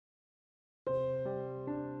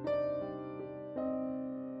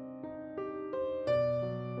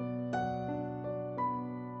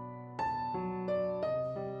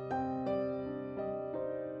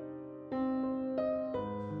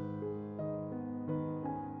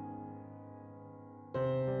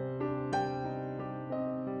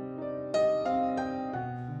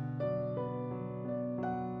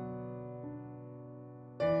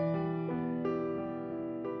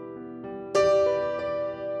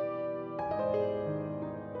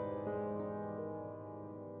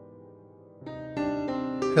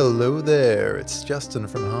Hello there, it's Justin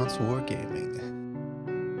from HAUNTS Wargaming.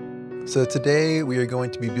 So today we are going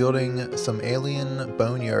to be building some alien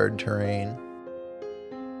Boneyard terrain.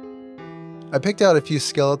 I picked out a few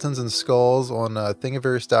skeletons and skulls on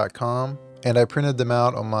thingiverse.com and I printed them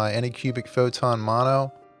out on my Anycubic Photon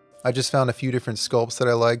Mono. I just found a few different sculpts that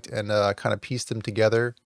I liked and kind of pieced them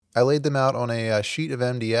together. I laid them out on a sheet of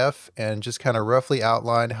MDF and just kind of roughly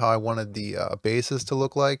outlined how I wanted the bases to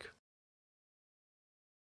look like.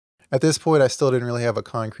 At this point, I still didn't really have a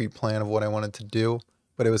concrete plan of what I wanted to do,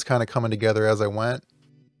 but it was kind of coming together as I went.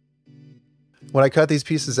 When I cut these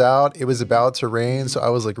pieces out, it was about to rain, so I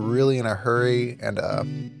was like really in a hurry, and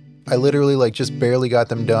I literally like just barely got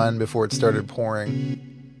them done before it started pouring.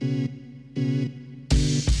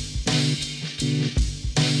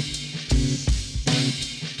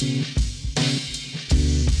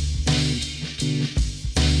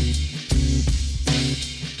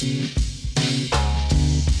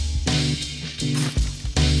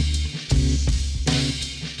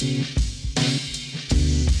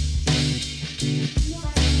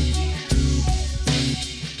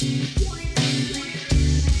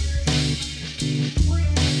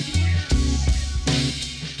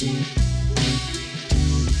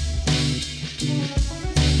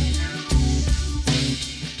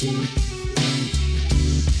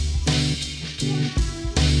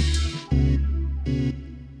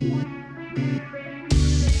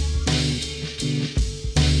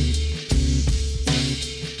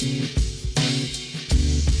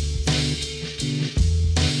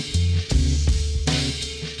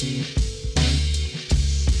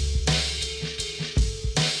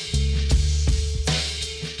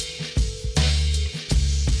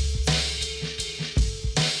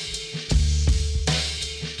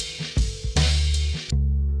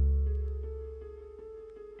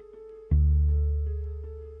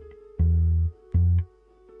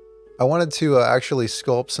 I wanted to actually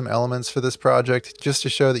sculpt some elements for this project just to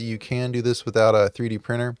show that you can do this without a 3D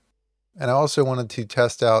printer. And I also wanted to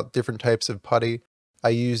test out different types of putty. I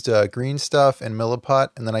used green stuff and milliput,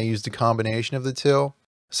 and then I used a combination of the two.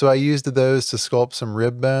 So I used those to sculpt some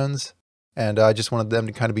rib bones, and I just wanted them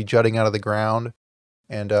to kind of be jutting out of the ground.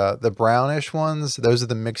 And the brownish ones, those are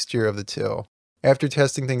the mixture of the two. After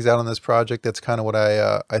testing things out on this project, that's kind of what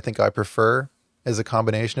I think I prefer, as a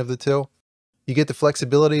combination of the two. You get the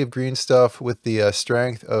flexibility of green stuff with the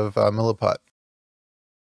strength of milliput.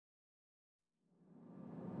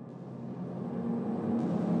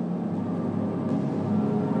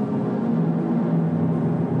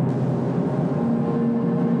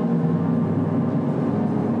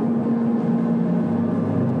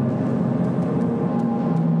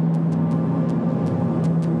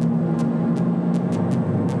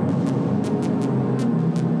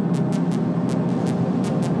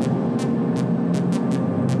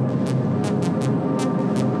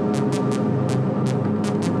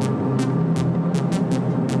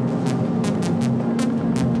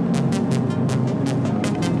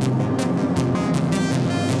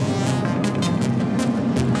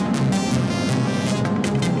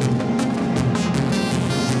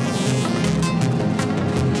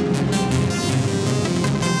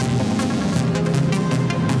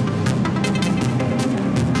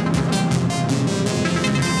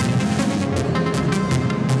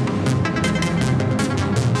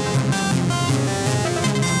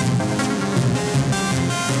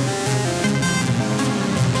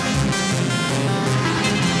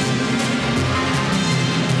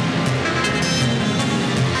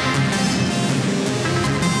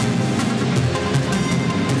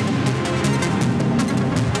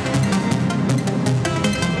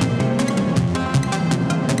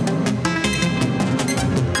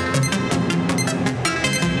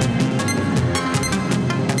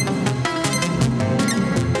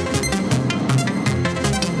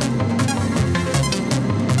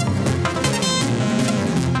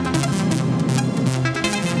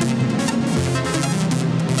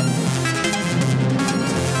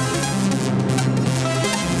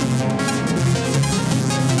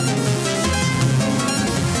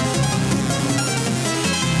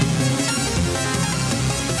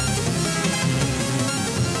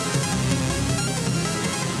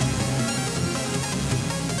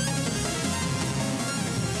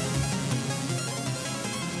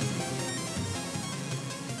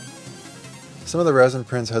 Some of the resin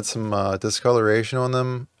prints had some discoloration on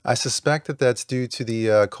them. I suspect that that's due to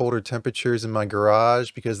the colder temperatures in my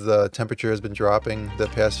garage because the temperature has been dropping the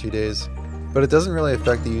past few days. But it doesn't really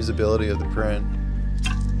affect the usability of the print.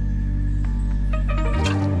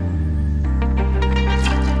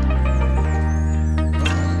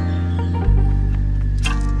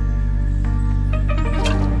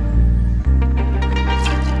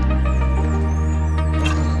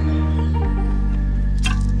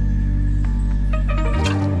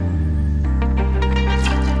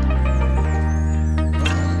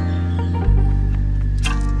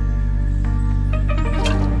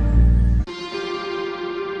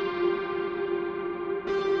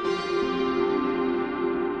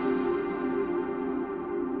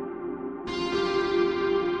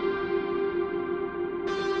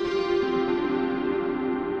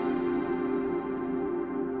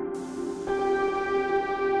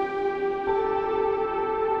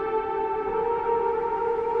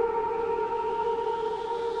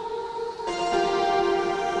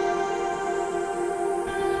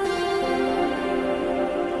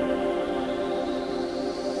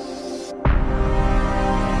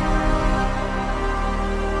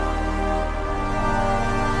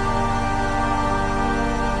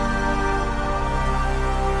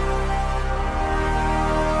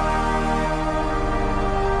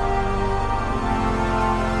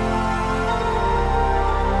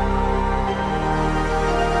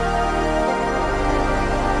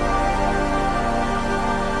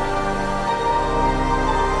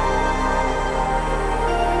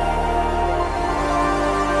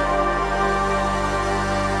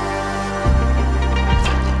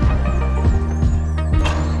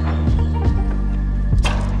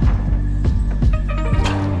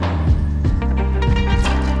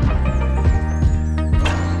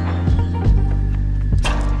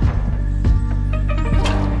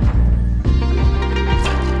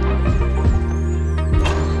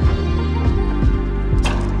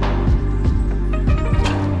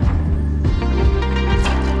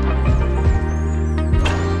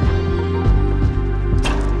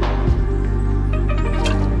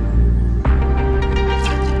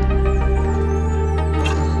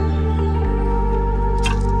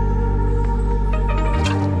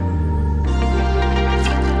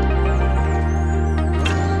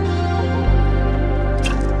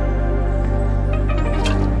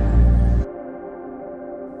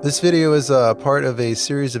 This video is part of a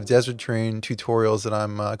series of desert terrain tutorials that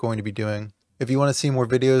I'm going to be doing. If you want to see more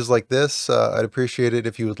videos like this, I'd appreciate it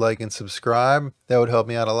if you would like and subscribe. That would help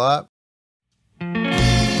me out a lot.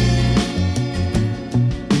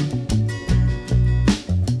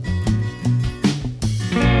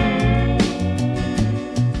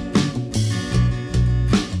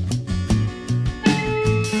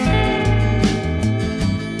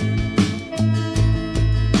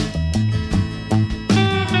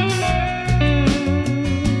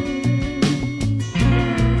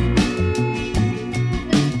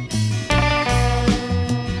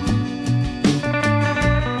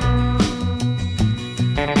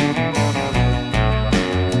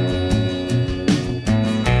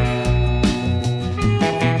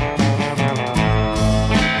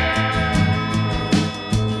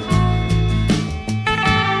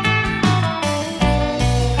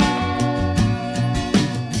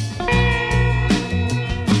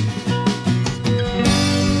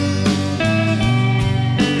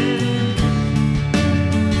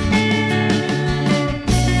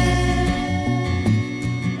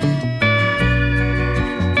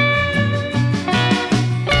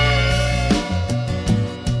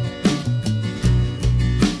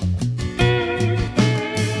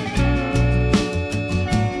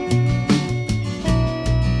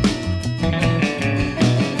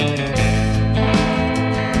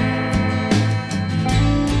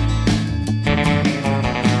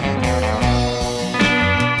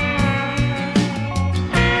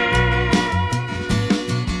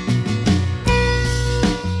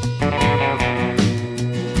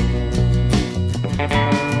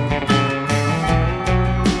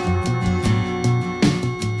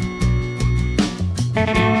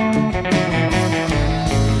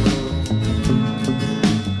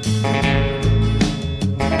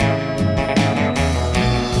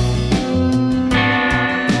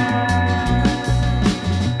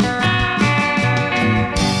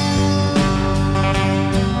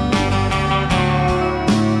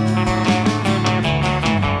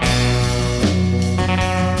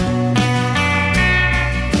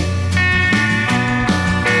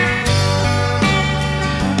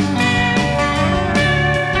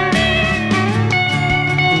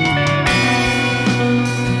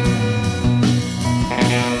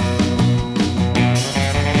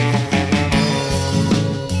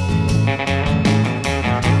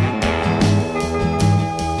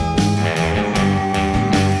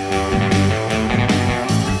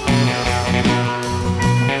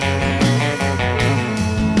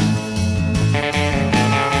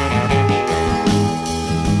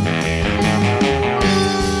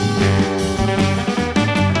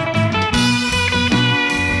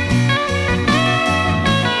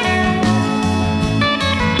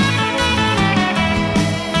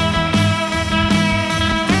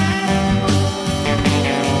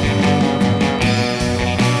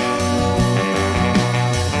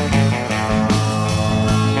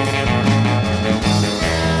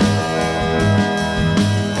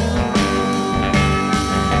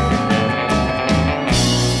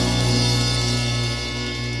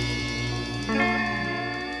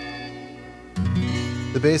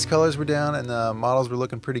 The base colors were down and the models were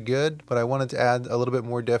looking pretty good, but I wanted to add a little bit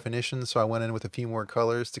more definition, so I went in with a few more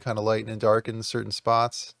colors to kind of lighten and darken certain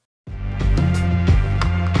spots.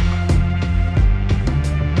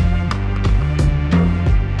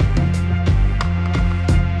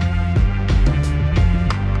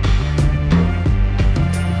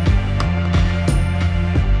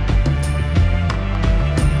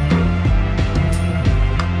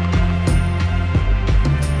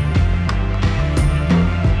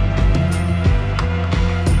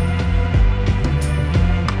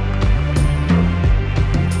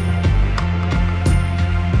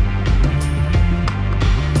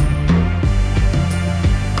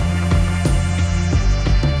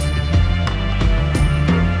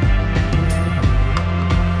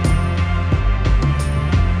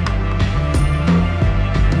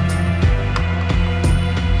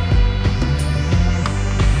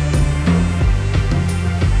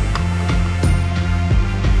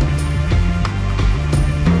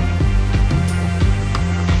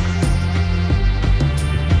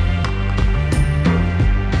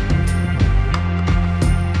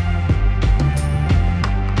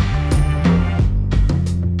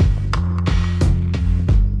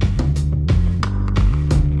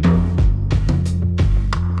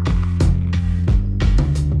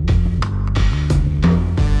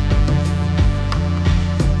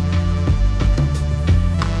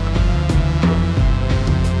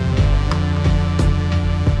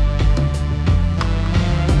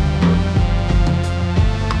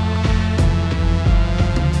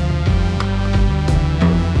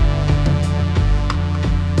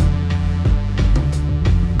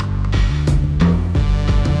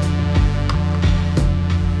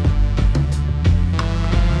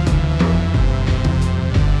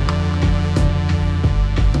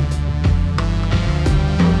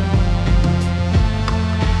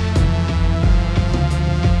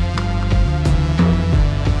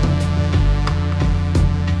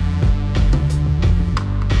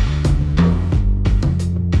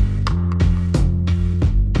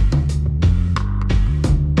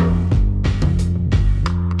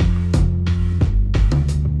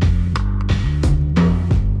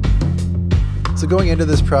 going into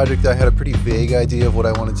this project, I had a pretty vague idea of what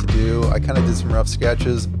I wanted to do. I kind of did some rough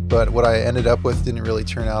sketches, but what I ended up with didn't really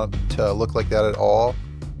turn out to look like that at all.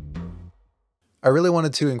 I really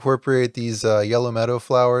wanted to incorporate these yellow meadow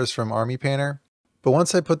flowers from Army Painter, but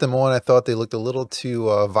once I put them on, I thought they looked a little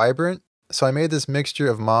too vibrant. So I made this mixture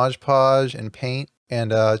of Mod Podge and paint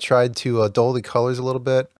and tried to dull the colors a little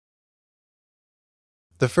bit.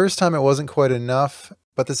 The first time it wasn't quite enough,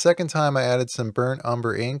 but the second time I added some burnt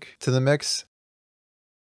umber ink to the mix,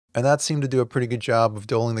 and that seemed to do a pretty good job of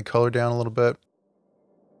dulling the color down a little bit.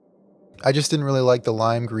 I just didn't really like the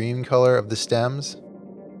lime green color of the stems,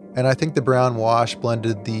 and I think the brown wash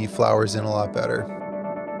blended the flowers in a lot better.